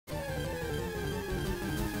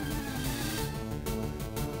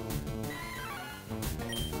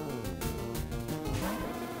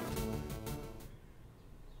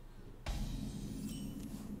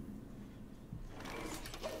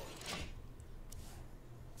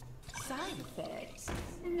side effects.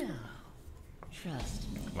 No.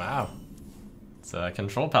 Trust me. Wow. It's a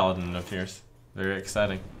control paladin, it appears. Very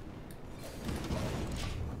exciting.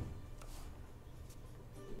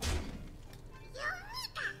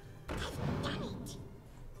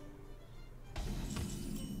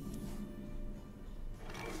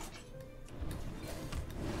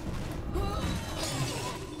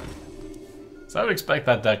 So I would expect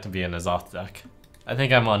that deck to be an Azoth deck. I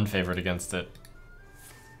think I'm unfavored against it.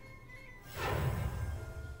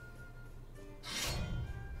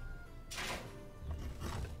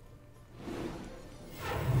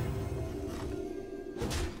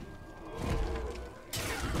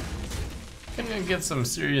 Gonna get some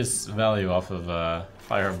serious value off of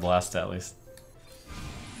Fire Blast at least.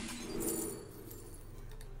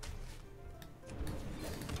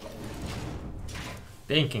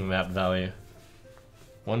 Banking that value.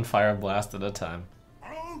 One Fire Blast at a time.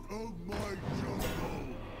 Out of my jungle.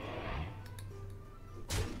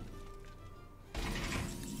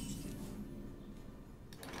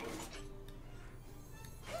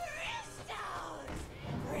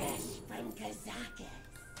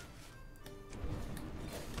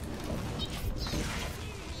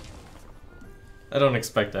 I don't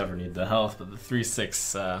expect to ever need the health, but the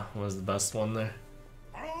 3/6 was the best one there.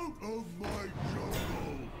 Out of my jungle.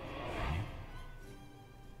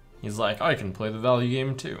 He's like, I can play the value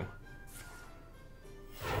game too.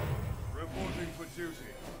 Reporting for duty.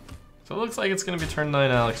 So it looks like it's gonna be turn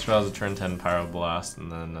 9 Alex Drowsy, turn 10 Pyroblast,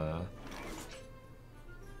 and then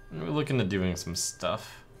we're looking at doing some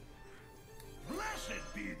stuff.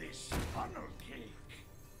 Blessed be this funnel cake.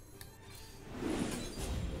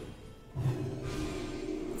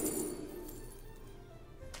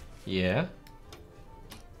 Yeah.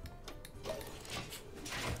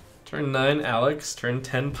 Turn 9 Alex, turn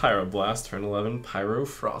 10 Pyroblast, turn 11 Pyro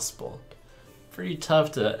Frostbolt. Pretty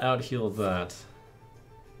tough to out-heal that.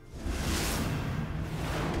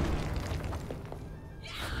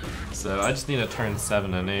 So I just need to turn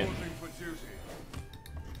 7 and 8. Reporting for duty.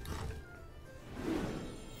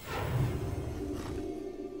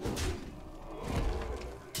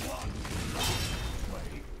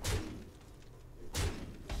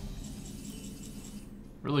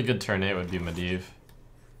 Really good turn 8 would be Medivh.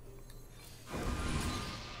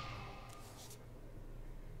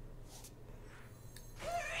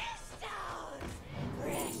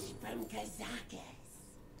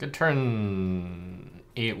 Good turn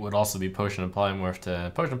 8 would also be Potion of Polymorph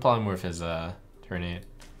to Potion of Polymorph is turn 8.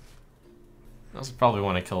 I also probably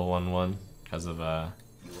want to kill 1/1 because of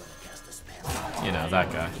you know,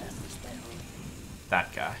 that guy.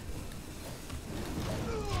 That guy.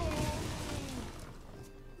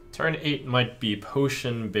 Turn 8 might be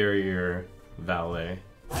Potion Barrier Valet.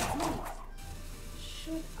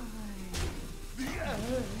 Should I?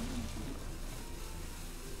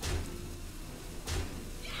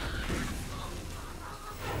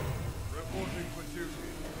 Reporting for duty.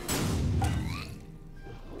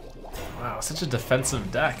 Wow, such a defensive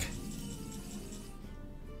deck.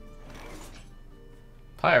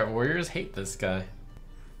 Pirate Warriors hate this guy.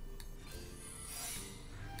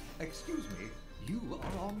 Excuse me, you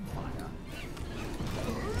are on fire.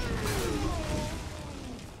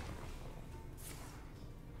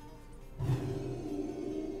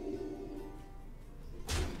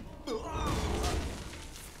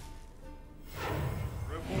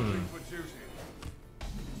 Reporting for duty.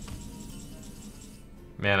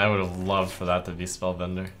 Man, I would have loved for that to be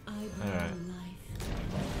Spellbender. Alright.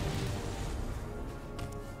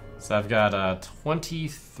 So I've got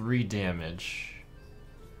 23 damage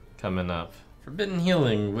coming up. Forbidden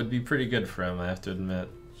Healing would be pretty good for him, I have to admit.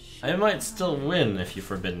 I might still win if you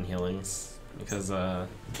Forbidden Healings, because I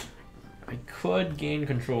could gain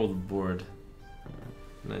control of the board.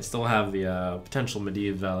 And I still have the potential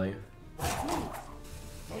Medivh value.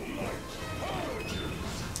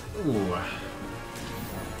 Ooh.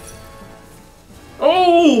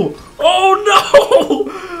 Oh! Oh no!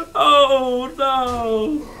 Oh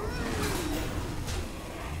no!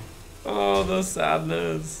 Oh, the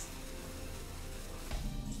sadness.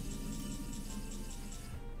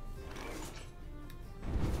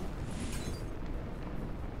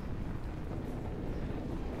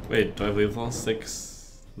 Wait, do I leave all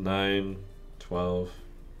 6, 9, 12?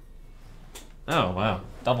 Oh wow,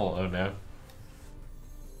 double oh no.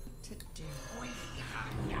 To do.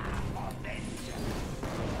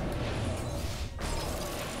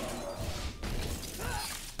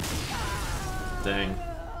 Dang.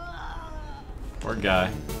 Poor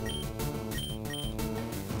guy.